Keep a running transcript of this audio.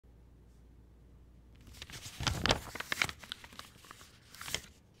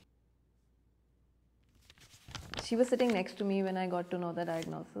she was sitting next to me when I got to know the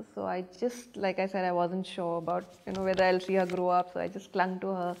diagnosis. So I just, like I said, I wasn't sure about, whether I'll see her grow up. So I just clung to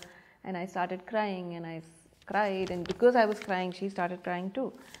her and I started crying, and I cried, and because I was crying, she started crying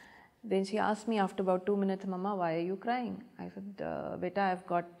too. Then she asked me after about 2 minutes, Mama, why are you crying? I said, Beta, I've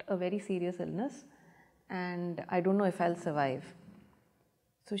got a very serious illness and I don't know if I'll survive.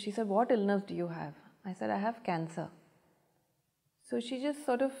 So she said, what illness do you have? I said, I have cancer. So she just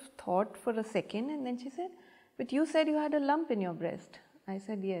sort of thought for a second, and then she said, but you said you had a lump in your breast. I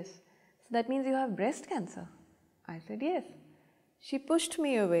said, yes. So that means you have breast cancer? I said, yes. She pushed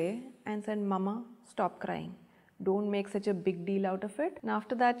me away and said, Mama, stop crying. Don't make such a big deal out of it. And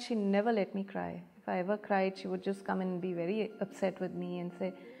after that, she never let me cry. If I ever cried, she would just come and be very upset with me and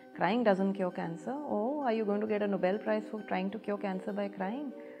say, crying doesn't cure cancer. Oh, are you going to get a Nobel Prize for trying to cure cancer by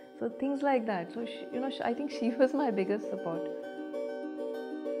crying? So things like that. So, I think she was my biggest support.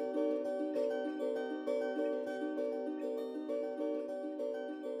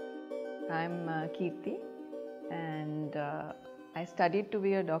 I'm Keerti, and I studied to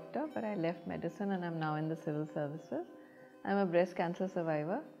be a doctor, but I left medicine and I'm now in the civil services. I'm a breast cancer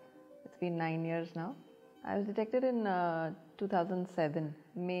survivor. It's been 9 years now. I was detected in 2007,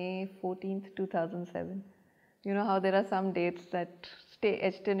 May 14th, 2007. You know how there are some dates that stay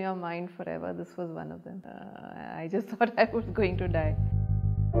etched in your mind forever? This was one of them. I just thought I was going to die.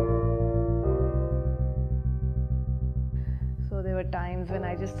 So there were times when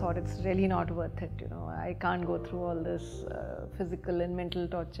I just thought it's really not worth it, I can't go through all this physical and mental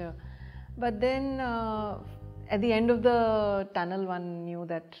torture. But then at the end of the tunnel, one knew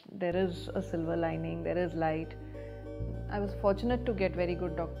that there is a silver lining, there is light. I was fortunate to get very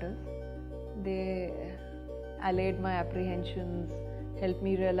good doctors. They allayed my apprehensions, helped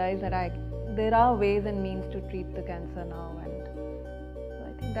me realize that there are ways and means to treat the cancer now, and so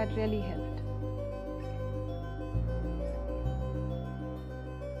I think that really helped.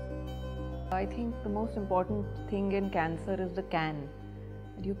 I think the most important thing in cancer is the can.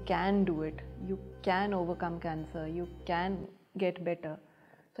 You can do it. You can overcome cancer. You can get better.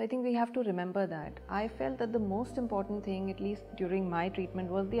 So I think we have to remember that. I felt that the most important thing, at least during my treatment,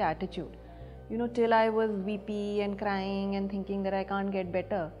 was the attitude. Till I was weepy and crying and thinking that I can't get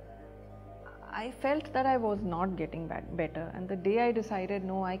better, I felt that I was not getting better. And the day I decided,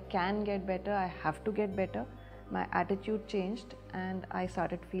 no, I can get better, I have to get better, my attitude changed and I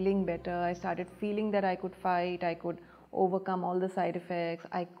started feeling better. I started feeling that I could fight, I could overcome all the side effects,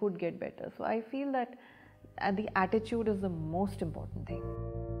 I could get better. So I feel that the attitude is the most important thing.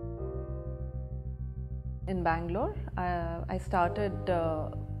 In Bangalore, I started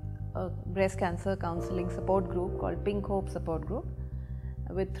a breast cancer counseling support group called Pink Hope Support Group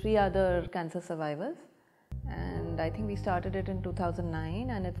with 3 other cancer survivors. And I think we started it in 2009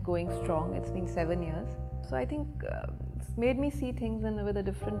 and it's going strong. It's been 7 years. So I think it's made me see things with a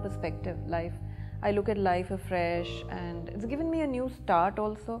different perspective. I look at life afresh, and it's given me a new start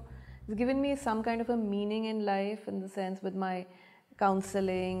also. It's given me some kind of a meaning in life, in the sense with my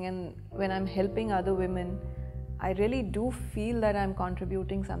counseling, and when I'm helping other women, I really do feel that I'm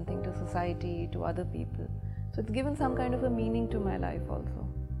contributing something to society, to other people. So it's given some kind of a meaning to my life also.